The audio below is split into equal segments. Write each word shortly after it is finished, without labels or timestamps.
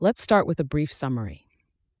Let's start with a brief summary.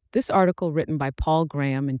 This article, written by Paul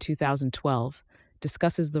Graham in 2012,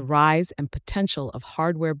 discusses the rise and potential of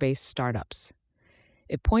hardware-based startups.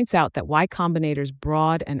 It points out that Y Combinator's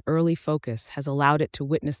broad and early focus has allowed it to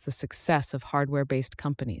witness the success of hardware-based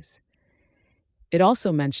companies. It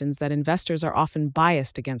also mentions that investors are often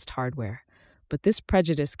biased against hardware, but this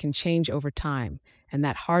prejudice can change over time, and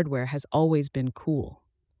that hardware has always been cool.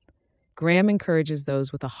 Graham encourages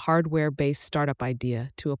those with a hardware-based startup idea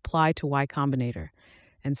to apply to Y Combinator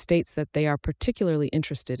and states that they are particularly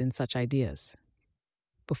interested in such ideas.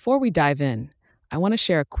 Before we dive in, I want to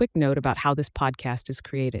share a quick note about how this podcast is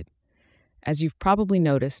created. As you've probably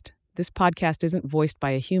noticed, this podcast isn't voiced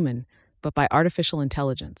by a human, but by artificial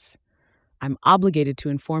intelligence. I'm obligated to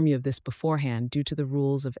inform you of this beforehand due to the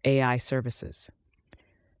rules of AI services.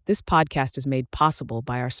 This podcast is made possible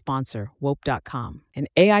by our sponsor, Wope.com, an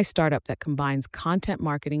AI startup that combines content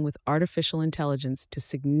marketing with artificial intelligence to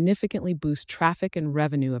significantly boost traffic and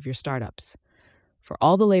revenue of your startups. For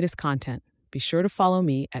all the latest content, be sure to follow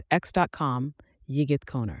me at x.com, Yigit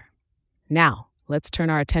Koner. Now, let's turn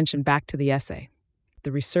our attention back to the essay.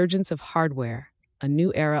 The Resurgence of Hardware, a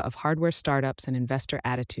New Era of Hardware Startups and Investor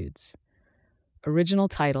Attitudes. Original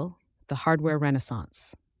title, The Hardware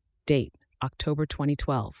Renaissance. Date, October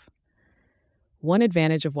 2012. One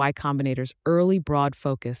advantage of Y Combinator's early broad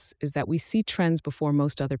focus is that we see trends before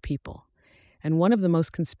most other people. And one of the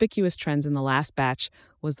most conspicuous trends in the last batch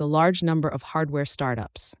was the large number of hardware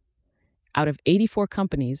startups. Out of 84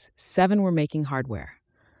 companies, 7 were making hardware.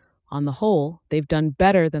 On the whole, they've done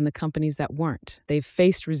better than the companies that weren't. They've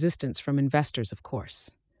faced resistance from investors, of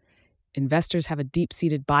course. Investors have a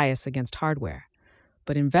deep-seated bias against hardware,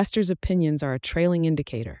 but investors' opinions are a trailing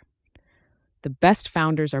indicator. The best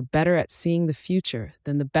founders are better at seeing the future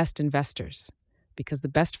than the best investors, because the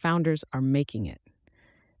best founders are making it.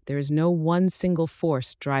 There is no one single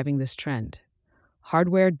force driving this trend.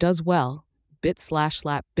 Hardware does well.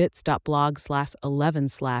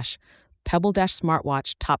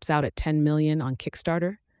 bit/bits.blog/11/ tops out at 10 million on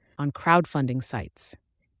Kickstarter, on crowdfunding sites.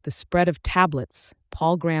 The spread of tablets,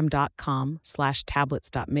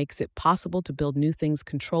 paulgraham.com/tablets. Makes it possible to build new things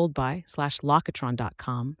controlled by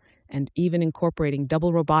 /locatron.com and even incorporating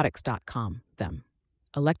doublerobotics.com them.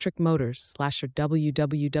 Electric motors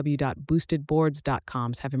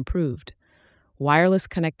 /www.boostedboards.coms have improved. Wireless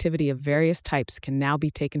connectivity of various types can now be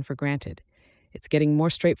taken for granted. It's getting more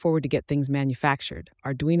straightforward to get things manufactured.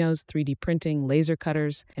 Arduinos, 3D printing, laser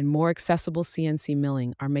cutters, and more accessible CNC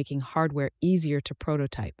milling are making hardware easier to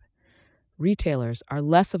prototype. Retailers are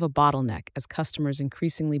less of a bottleneck as customers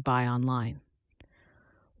increasingly buy online.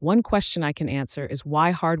 One question I can answer is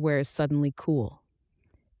why hardware is suddenly cool.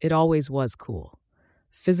 It always was cool.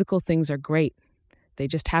 Physical things are great. They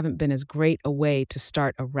just haven't been as great a way to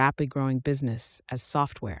start a rapidly growing business as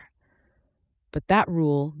software. But that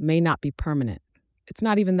rule may not be permanent. It's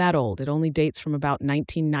not even that old. It only dates from about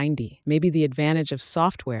 1990. Maybe the advantage of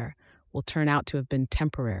software will turn out to have been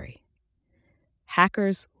temporary.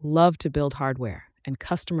 Hackers love to build hardware, and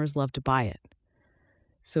customers love to buy it.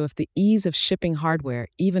 So if the ease of shipping hardware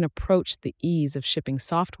even approached the ease of shipping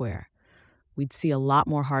software, we'd see a lot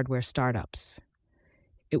more hardware startups.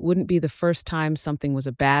 It wouldn't be the first time something was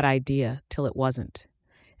a bad idea till it wasn't.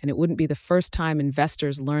 And it wouldn't be the first time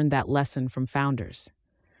investors learned that lesson from founders.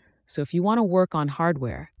 So if you want to work on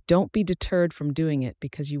hardware, don't be deterred from doing it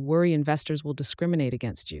because you worry investors will discriminate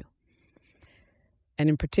against you. And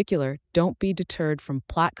in particular, don't be deterred from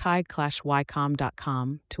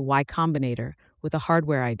platkai/ycom.com to Y Combinator with a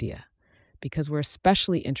hardware idea, because we're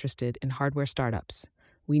especially interested in hardware startups.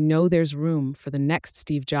 We know there's room for the next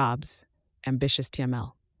Steve Jobs, ambitious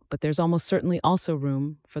TML, but there's almost certainly also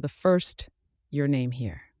room for the first, your name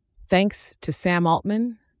here. Thanks to Sam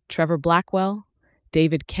Altman, Trevor Blackwell,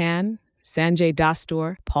 David Kahn, Sanjay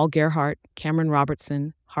Dastur, Paul Gerhardt, Cameron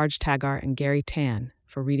Robertson, Harj Tagar, and Gary Tan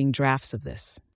for reading drafts of this.